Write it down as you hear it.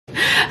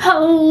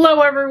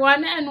Hello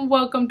everyone and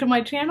welcome to my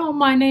channel.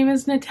 My name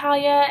is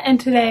Natalia and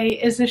today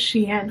is a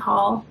SHEIN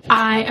haul.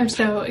 I am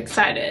so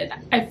excited.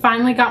 I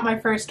finally got my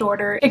first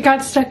order. It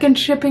got stuck in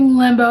shipping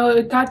limbo.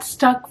 It got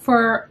stuck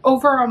for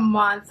over a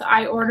month.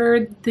 I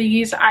ordered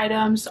these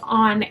items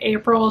on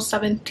April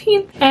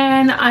 17th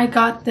and I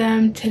got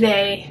them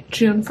today,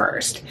 June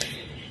 1st.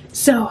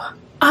 So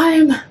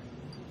I'm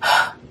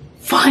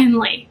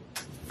finally,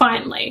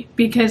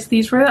 because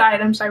these were the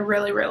items I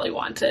really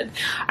wanted.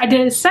 I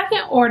did a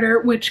second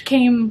order which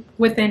came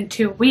within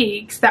 2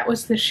 weeks. That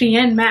was the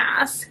SHEIN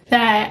mask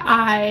that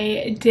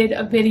I did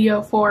a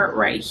video for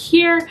right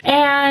here.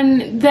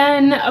 And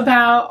then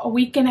about a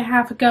week and a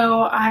half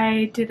ago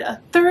I did a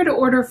third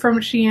order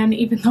from SHEIN,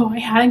 even though I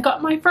hadn't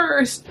got my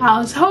first. I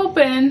was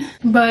hoping,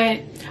 but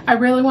I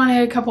really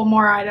wanted a couple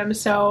more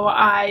items, so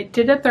I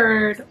did a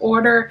third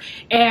order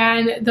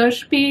and those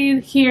should be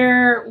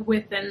here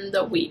within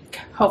the week,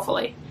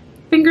 hopefully.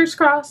 Fingers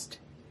crossed,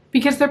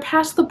 because they're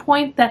past the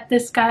point that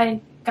this guy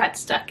got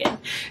stuck in.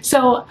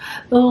 So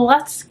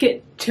let's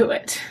get to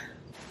it.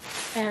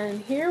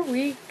 And here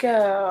we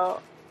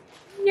go.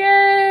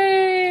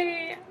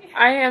 Yay!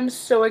 I am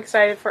so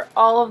excited for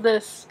all of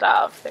this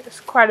stuff. There's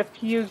quite a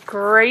few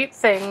great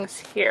things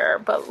here,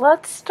 but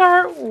let's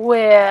start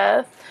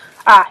with,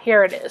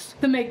 here it is.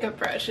 The makeup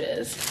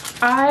brushes.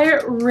 I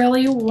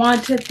really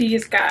wanted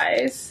these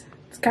guys.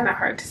 It's kind of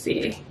hard to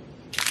see.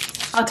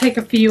 I'll take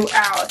a few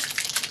out.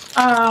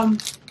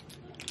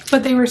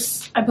 But they were,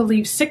 I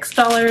believe,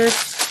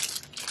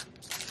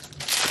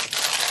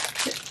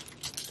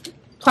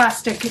 $6.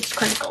 Plastic is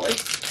crinkly.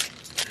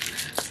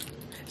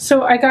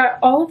 So I got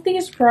all of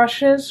these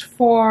brushes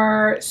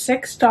for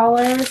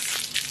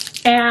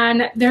 $6,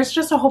 and there's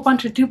just a whole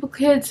bunch of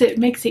duplicates. It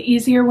makes it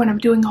easier when I'm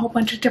doing a whole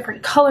bunch of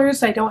different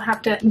colors. I don't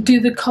have to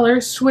do the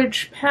color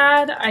switch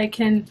pad. I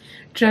can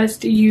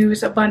just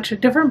use a bunch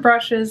of different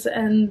brushes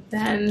and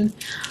then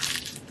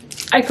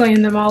I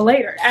clean them all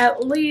later.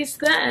 At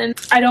least then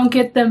I don't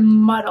get them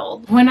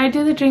muddled. When I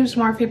do the James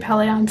Morphe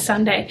palette on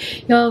Sunday,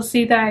 you'll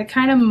see that I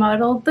kind of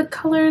muddled the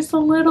colors a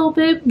little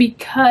bit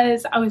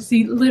because I was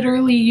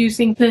literally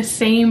using the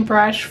same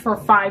brush for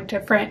 5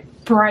 different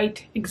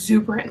bright,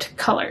 exuberant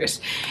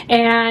colors.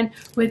 And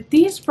with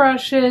these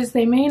brushes,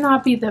 they may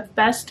not be the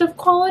best of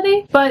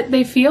quality, but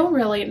they feel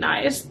really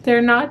nice.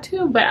 They're not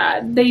too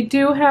bad. They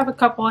do have a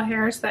couple of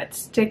hairs that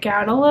stick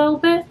out a little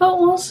bit, but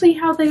we'll see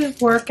how they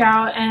work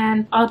out,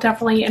 and I'll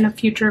definitely in a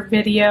future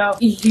video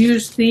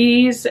use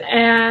these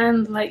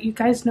and let you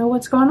guys know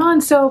what's going on.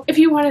 So if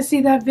you want to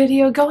see that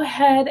video, go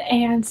ahead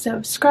and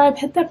subscribe,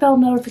 hit that bell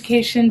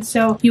notification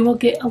so you will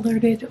get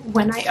alerted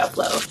when I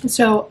upload.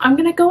 So I'm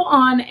gonna go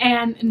on,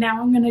 and now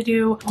I'm gonna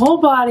do whole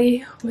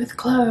body with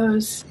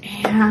clothes,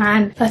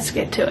 and let's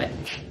get to it.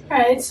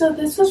 Alright, so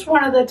this is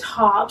one of the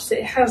tops.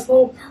 It has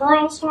little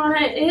pearls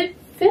on it. It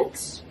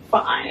fits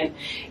fine.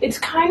 It's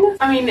kind of,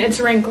 I mean, it's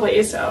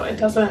wrinkly, so it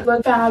doesn't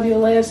look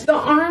fabulous. The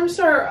arms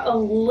are a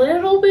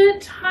little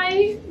bit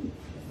tight,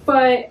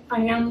 but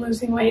I am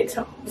losing weight,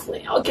 so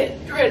hopefully I'll get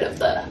rid of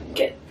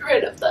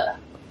the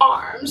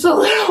arms a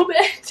little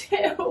bit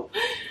too.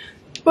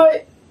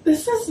 But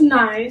this is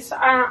nice.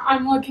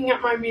 I'm looking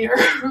at my mirror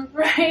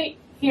right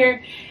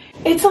here.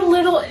 It's a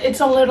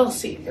little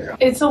see-through.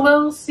 It's a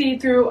little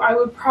see-through. I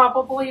would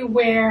probably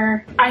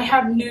wear, I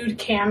have nude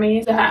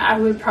camis that I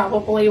would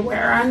probably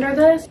wear under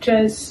this.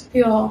 Just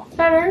feel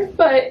better,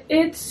 but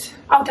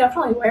I'll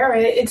definitely wear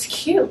it. It's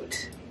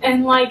cute.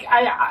 And like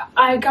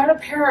I got a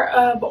pair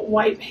of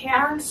white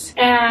pants,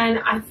 and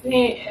I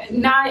think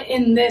not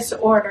in this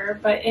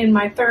order, but in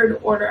my third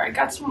order I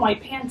got some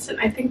white pants, and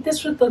I think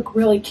this would look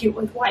really cute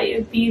with white.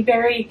 It'd be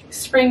very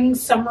spring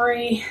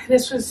summery.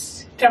 This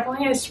was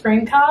definitely a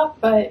spring top,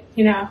 but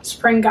you know,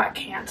 spring got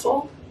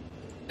canceled.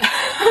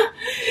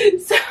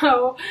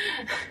 So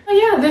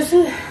yeah,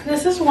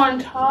 this is one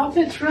top.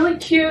 It's really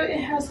cute. It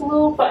has a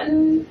little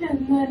button,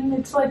 and then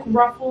it's like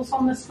ruffles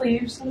on the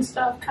sleeves and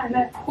stuff, kind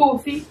of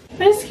poofy,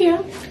 but it's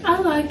cute. I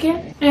like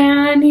it.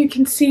 And you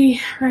can see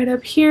right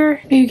up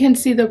here, you can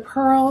see the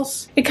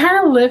pearls. It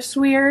kind of lifts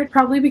weird,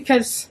 probably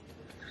because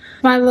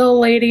my little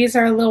ladies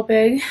are a little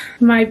big.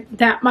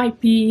 That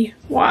might be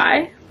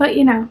why, but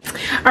you know.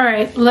 All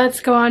right, let's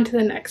go on to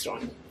the next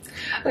one.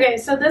 Okay,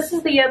 so this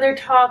is the other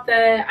top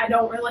that I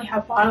don't really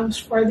have bottoms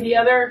for. The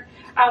other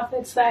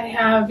outfits that I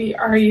have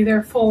are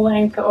either full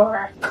length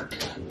or,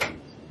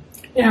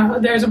 you know,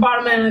 there's a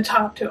bottom and a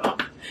top to them.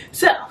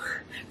 So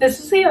this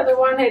is the other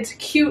one. It's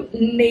cute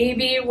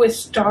navy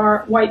with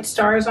white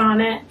stars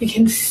on it. You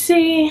can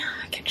see,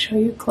 I can show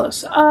you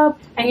close up,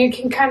 and you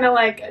can kind of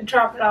like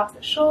drop it off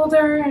the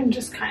shoulder and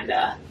just kind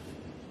of,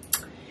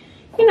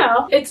 you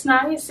know, it's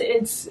nice.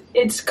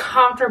 It's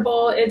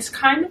comfortable. It's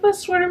kind of a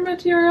sweater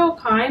material,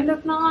 kind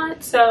of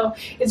not. So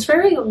it's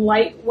very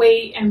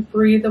lightweight and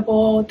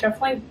breathable.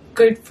 Definitely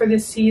good for the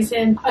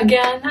season.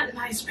 Again, a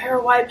nice pair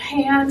of white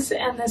pants,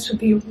 and this would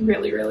be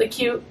really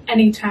cute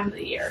any time of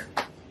the year.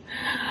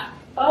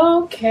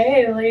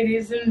 Okay,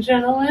 ladies and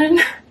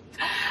gentlemen,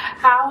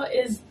 How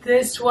is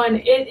this one?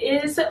 It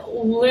is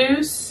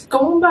loose.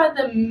 Going by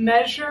the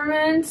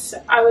measurements,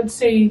 I would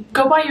say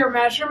go by your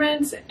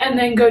measurements and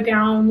then go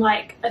down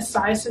like a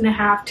size and a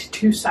half to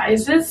 2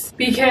 sizes,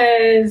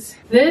 because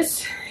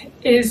this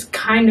is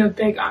kind of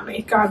big on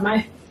me. God,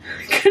 my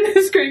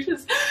goodness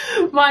gracious.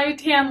 My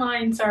tan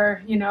lines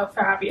are, you know,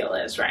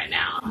 fabulous right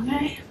now,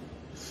 okay?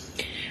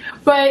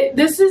 But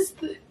this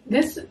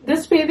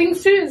bathing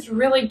suit is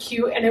really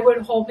cute, and it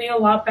would hold me a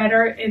lot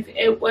better if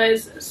it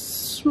was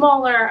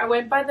smaller. I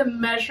went by the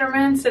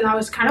measurements and I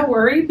was kind of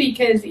worried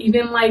because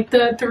even like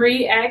the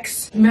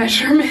 3X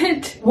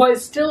measurement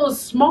was still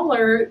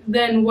smaller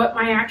than what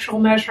my actual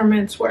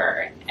measurements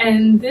were.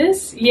 And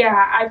this,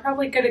 yeah, I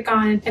probably could have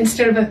gone,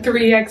 instead of a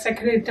 3X, I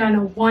could have done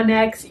a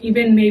 1X,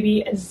 even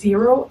maybe a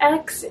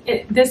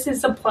 0X. This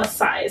is a plus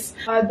size.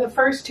 The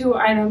first 2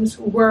 items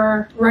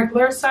were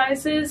regular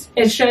sizes.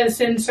 It's just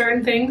in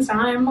certain things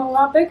I'm a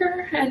lot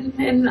bigger and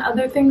in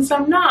other things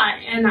I'm not.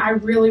 And I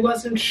really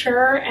wasn't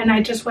sure, and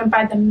I just went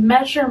by the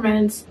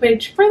measurements,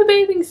 which for the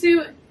bathing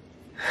suit,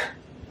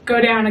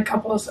 go down a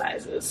couple of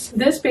sizes.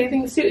 This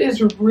bathing suit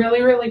is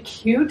really, really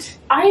cute.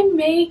 I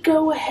may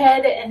go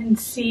ahead and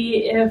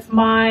see if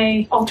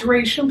my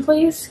alteration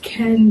place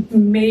can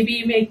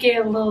maybe make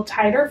it a little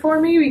tighter for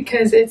me,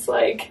 because it's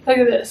like, look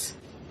at this.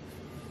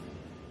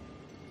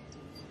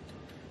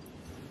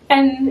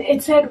 And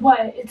it said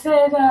what? It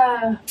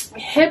said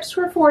hips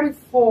were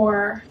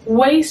 44,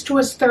 waist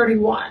was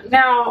 31.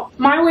 Now,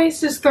 my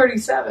waist is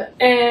 37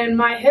 and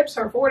my hips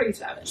are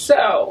 47.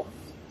 So,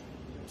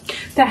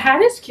 the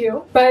hat is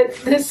cute, but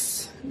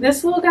this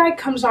little guy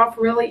comes off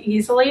really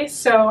easily,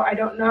 so I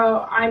don't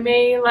know. I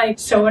may like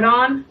sew it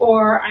on,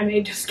 or I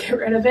may just get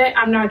rid of it.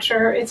 I'm not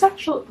sure.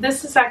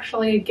 This is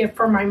actually a gift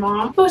from my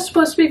mom. It was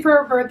supposed to be for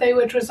her birthday,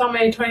 which was on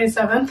May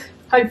 27th.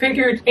 I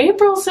figured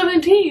April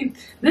 17th,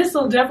 this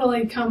will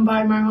definitely come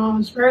by my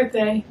mom's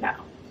birthday. No,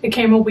 it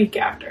came a week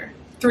after.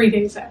 3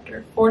 days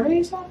after, 4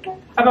 days after.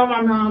 I bought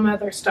my mom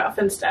other stuff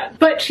instead.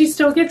 But she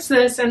still gets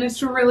this, and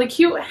it's a really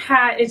cute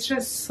hat. It's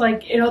just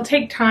like, it'll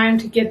take time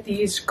to get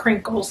these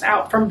crinkles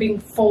out from being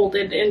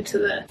folded into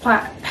the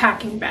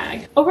packing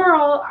bag.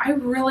 Overall, I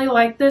really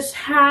like this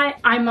hat.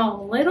 I'm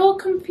a little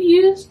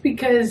confused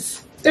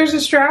because there's a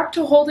strap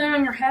to hold it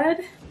on your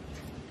head.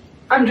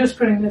 I'm just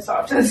putting this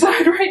off to the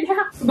side right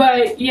now.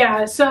 But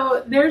yeah,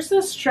 so there's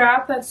this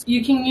strap that's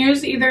you can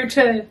use either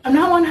to, I'm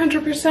not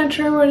 100%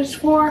 sure what it's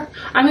for.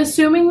 I'm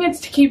assuming it's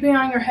to keep it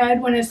on your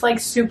head when it's like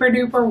super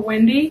duper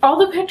windy. All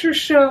the pictures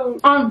show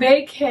on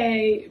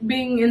vacay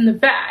being in the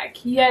back,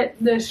 yet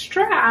the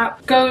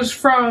strap goes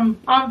from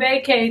on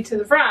vacay to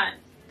the front.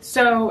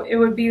 So it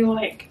would be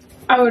like,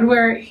 I would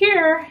wear it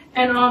here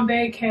and on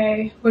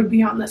vacay would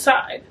be on the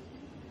side.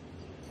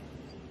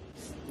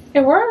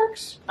 It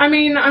works. I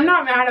mean, I'm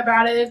not mad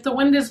about it. If the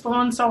wind is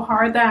blowing so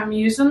hard that I'm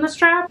using the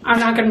strap,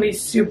 I'm not going to be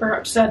super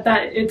upset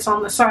that it's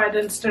on the side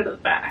instead of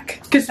the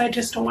back, because I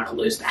just don't want to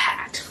lose the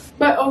hat.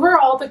 But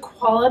overall, the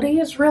quality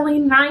is really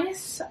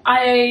nice.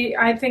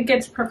 I think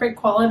it's perfect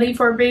quality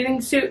for a bathing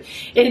suit.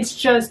 It's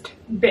just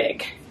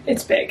big.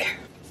 It's big.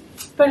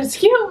 But it's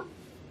cute.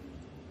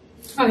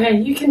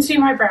 Okay, you can see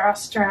my bra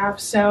strap,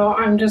 so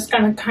I'm just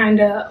gonna kind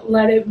of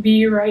let it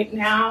be right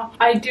now.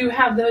 I do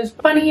have those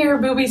bunny ear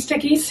booby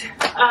stickies,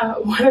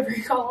 whatever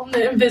you call them,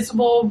 the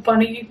invisible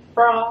bunny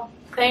bra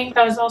thing.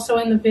 That was also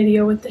in the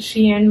video with the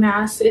SHEIN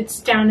mask. It's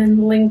down in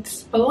the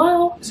links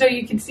below, so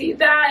you can see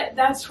that.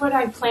 That's what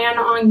I plan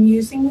on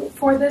using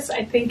for this.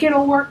 I think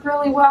it'll work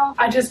really well.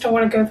 I just don't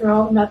want to go through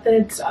all the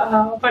methods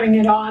putting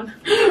it on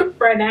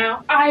right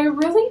now. I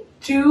really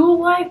do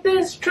like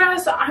this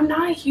dress. I'm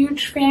not a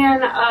huge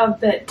fan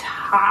of the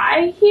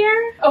tie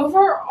here.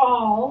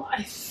 Overall,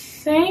 I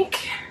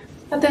think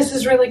that this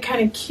is really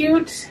kind of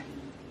cute.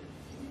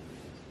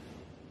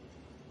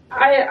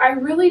 I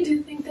really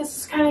do think this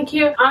is kind of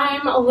cute.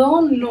 I'm a little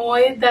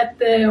annoyed that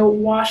the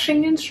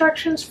washing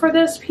instructions for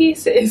this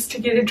piece is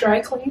to get it dry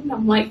cleaned.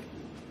 I'm like,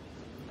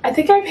 I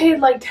think I paid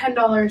like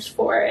 $10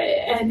 for it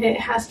and it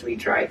has to be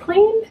dry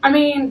cleaned. I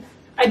mean,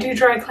 I do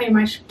dry clean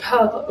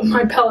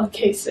my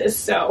pillowcases,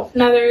 so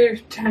another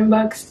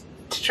 $10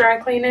 to dry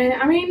clean it.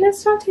 I mean,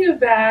 it's not too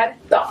bad.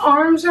 The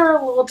arms are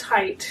a little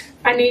tight.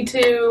 I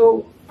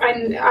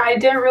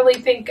didn't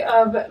really think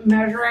of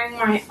measuring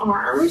my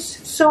arms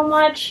so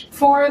much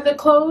for the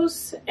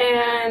clothes,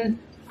 and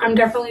I'm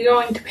definitely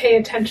going to pay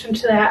attention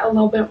to that a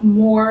little bit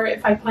more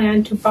if I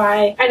plan to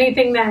buy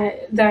anything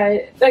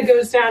that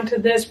goes down to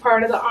this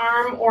part of the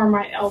arm or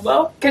my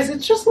elbow, because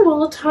it's just a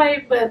little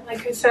tight. But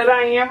like I said,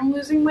 I am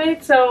losing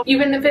weight, so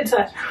even if it's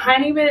a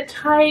tiny bit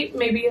tight,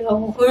 maybe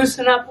it'll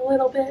loosen up a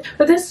little bit.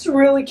 But this is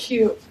really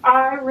cute.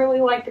 I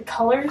really like the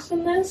colors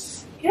in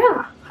this.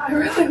 Yeah, I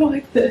really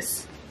like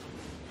this.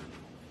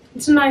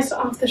 It's a nice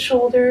off the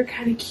shoulder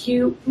kind of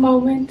cute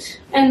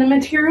moment. And the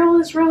material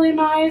is really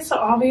nice.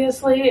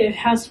 Obviously it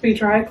has to be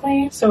dry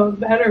cleaned, so it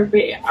better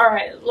be.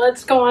 Alright,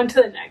 let's go on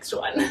to the next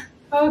one.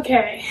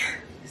 Okay,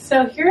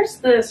 so here's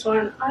this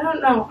one. I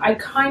don't know, I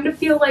kind of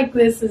feel like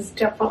this is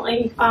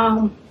definitely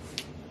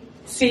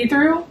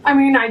see-through. I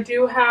mean, I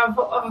do have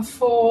a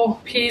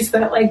full piece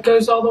that like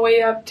goes all the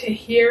way up to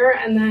here,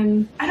 and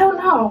then I don't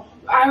know.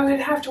 I would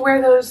have to wear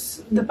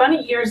the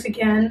bunny ears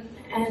again,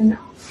 and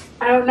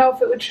I don't know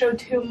if it would show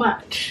too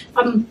much.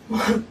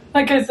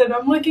 Like I said,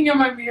 I'm looking in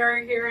my mirror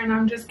here and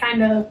I'm just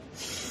kind of,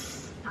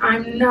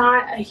 I'm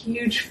not a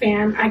huge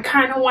fan. I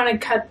kind of want to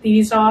cut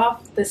these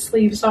off, the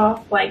sleeves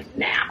off, like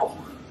now.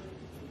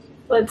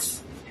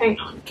 Let's, hang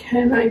on.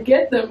 Can I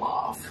get them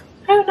off?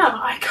 I don't know.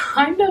 I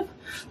kind of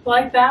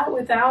like that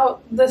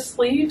without the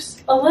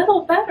sleeves a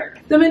little better.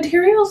 The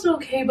material's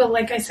okay, but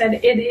like I said,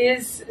 it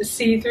is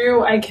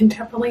see-through. I can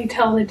definitely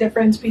tell the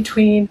difference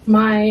between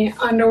my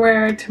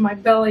underwear to my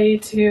belly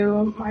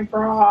to my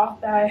bra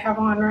that I have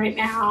on right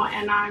now,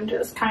 and I'm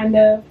just kind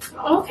of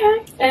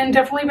okay. And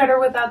definitely better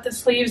without the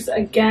sleeves.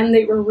 Again,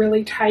 they were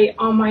really tight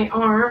on my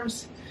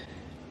arms.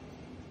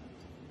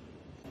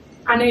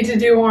 I need to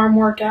do arm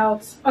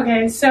workouts.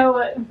 Okay,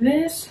 so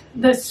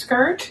the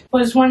skirt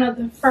was one of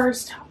the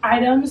first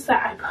items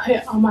that I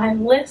put on my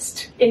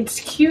list. It's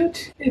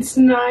cute, it's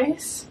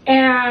nice,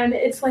 and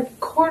it's like a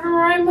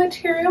corduroy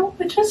material,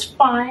 which is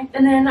fine.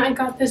 And then I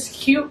got this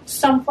cute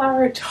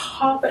sunflower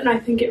top, and I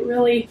think it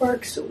really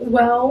works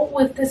well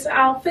with this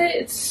outfit.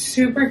 It's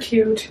super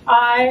cute.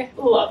 I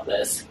love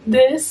this.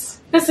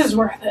 This is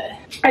worth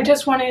it. I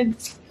just wanted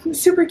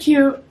super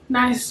cute,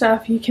 nice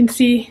stuff. You can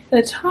see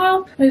the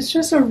top. It's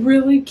just a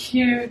really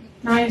cute,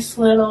 nice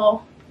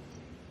little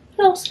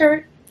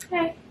skirt.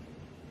 Hey.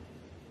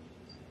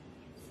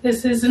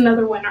 This is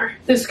another winner.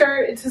 The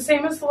skirt, it's the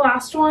same as the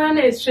last one.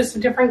 It's just a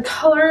different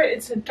color.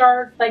 It's a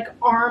dark, like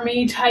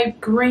army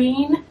type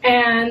green.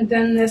 And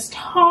then this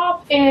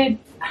top,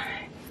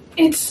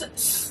 it's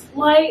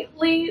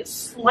slightly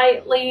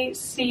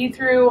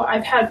see-through.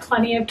 I've had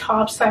plenty of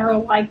tops that are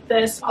like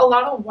this. A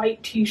lot of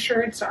white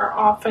t-shirts are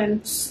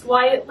often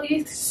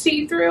slightly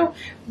see-through,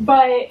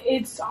 but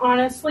it's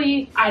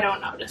honestly, I don't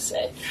notice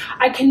it.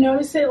 I can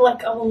notice it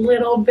like a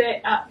little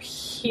bit up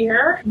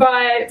here,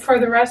 but for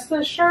the rest of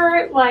the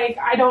shirt, like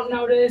I don't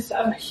notice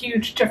a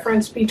huge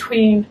difference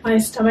between my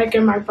stomach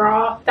and my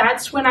bra.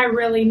 That's when I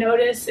really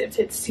notice if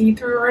it's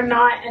see-through or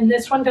not, and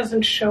this one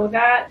doesn't show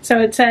that.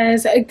 So it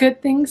says,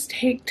 good things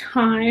take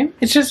time.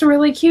 It's just a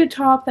really cute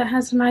top that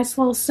has a nice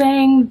little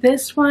saying.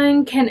 This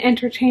one can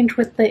interchange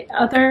with the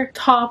other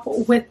top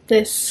with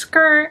this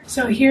skirt.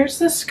 So here's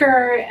the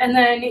skirt, and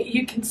then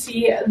you can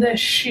see the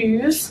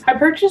shoes. I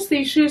purchased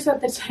these shoes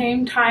at the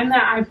same time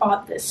that I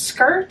bought this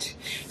skirt.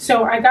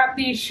 So I got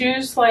these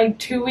shoes like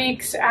 2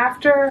 weeks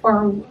after,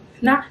 or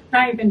not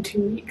even 2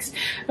 weeks.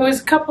 It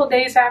was a couple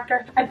days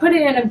after. I put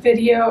it in a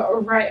video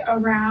right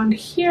around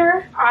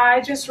here. I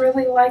just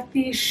really like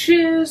these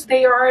shoes.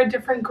 They are a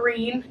different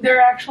green.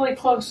 They're actually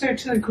closer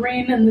to the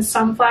green in the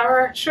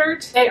sunflower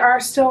shirt. They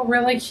are still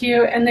really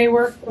cute and they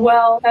work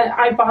well.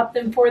 I bought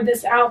them for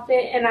this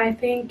outfit and I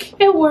think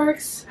it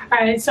works.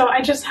 Alright, so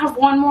I just have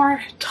one more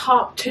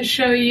top to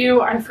show you.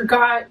 I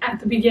forgot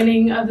at the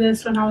beginning of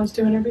this when I was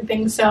doing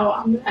everything, so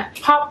I'm gonna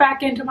hop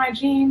back into my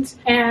jeans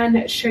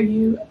and show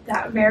you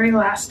that very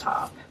last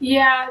top.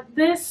 Yeah,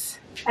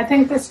 I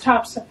think this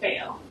top's a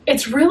fail.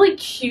 It's really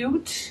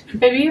cute.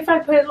 Maybe if I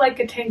put like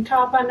a tank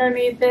top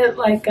underneath it,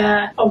 like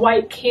a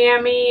white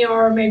cami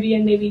or maybe a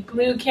navy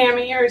blue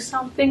cami or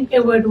something,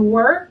 it would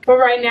work. But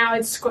right now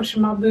it's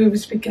squishing my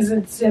boobs because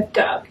it's zipped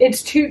up.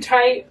 It's too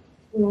tight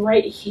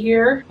right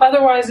here.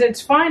 Otherwise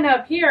it's fine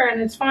up here and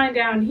it's fine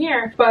down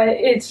here, but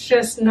it's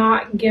just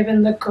not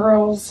giving the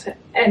girls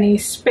any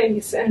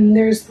space. And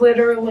there's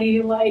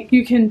literally like,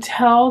 you can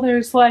tell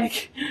there's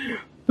like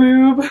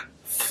boob,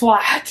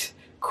 flat,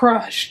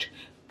 crushed,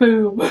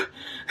 boob.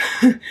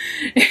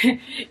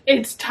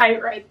 It's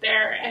tight right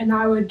there, and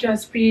I would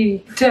just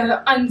be,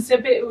 to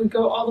unzip it, it would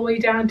go all the way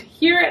down to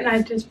here, and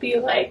I'd just be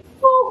like,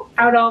 woo,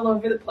 out all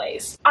over the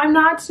place. I'm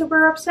not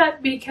super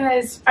upset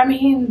because, I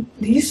mean,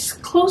 these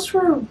clothes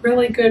were a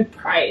really good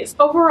price.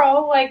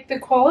 Overall, like, the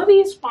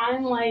quality is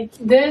fine. Like,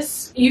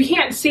 this, you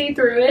can't see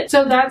through it,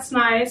 so that's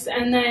nice.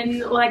 And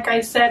then, like I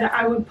said,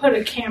 I would put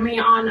a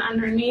cami on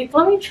underneath.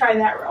 Let me try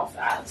that real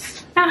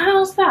fast. Now,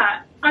 how's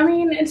that? I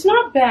mean, it's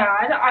not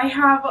bad. I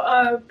have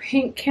a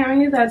pink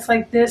cami that's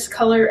like this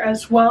color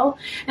as well.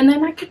 And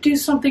then I could do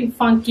something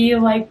funky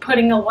like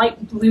putting a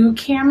light blue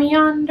cami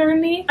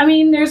underneath. I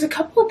mean, there's a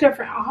couple of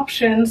different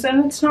options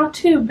and it's not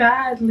too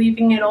bad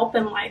leaving it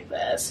open like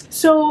this.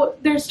 So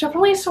there's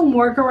definitely some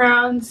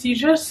workarounds. You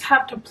just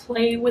have to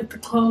play with the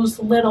clothes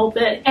a little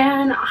bit.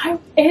 And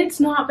it's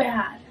not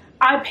bad.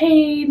 I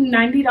paid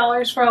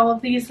 $90 for all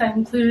of these. That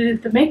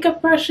included the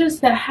makeup brushes,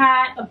 the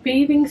hat, a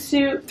bathing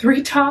suit,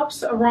 3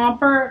 tops, a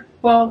romper.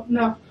 Well,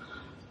 no.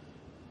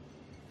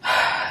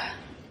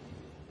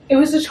 It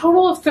was a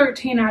total of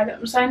 13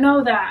 items. I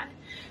know that.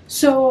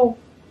 So,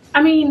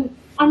 I mean,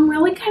 I'm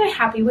really kind of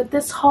happy with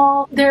this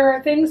haul. There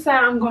are things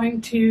that I'm going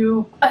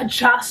to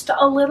adjust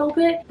a little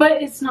bit, but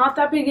it's not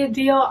that big a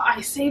deal. I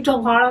saved a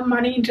lot of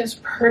money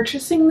just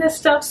purchasing this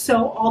stuff,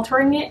 so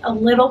altering it a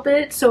little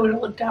bit so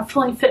it'll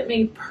definitely fit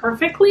me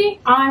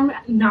perfectly, I'm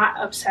not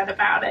upset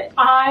about it.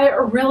 I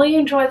really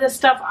enjoy this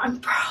stuff. I'm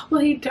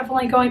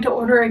definitely going to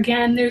order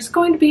again. There's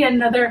going to be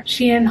another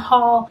SHEIN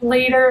haul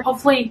later,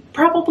 hopefully,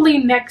 probably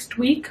next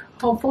week.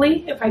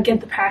 Hopefully, if I get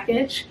the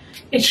package.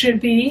 It should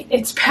be.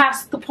 It's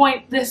past the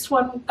point this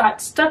one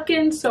got stuck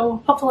in, so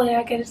hopefully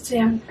I get it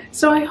soon.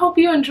 So I hope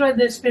you enjoyed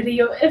this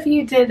video. If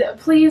you did,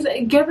 please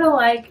give it a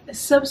like,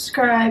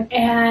 subscribe,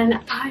 and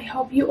I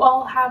hope you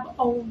all have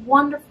a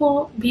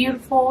wonderful,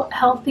 beautiful,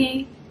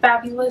 healthy,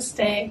 fabulous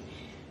day.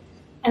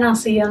 And I'll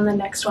see you on the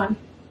next one.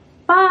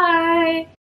 Bye!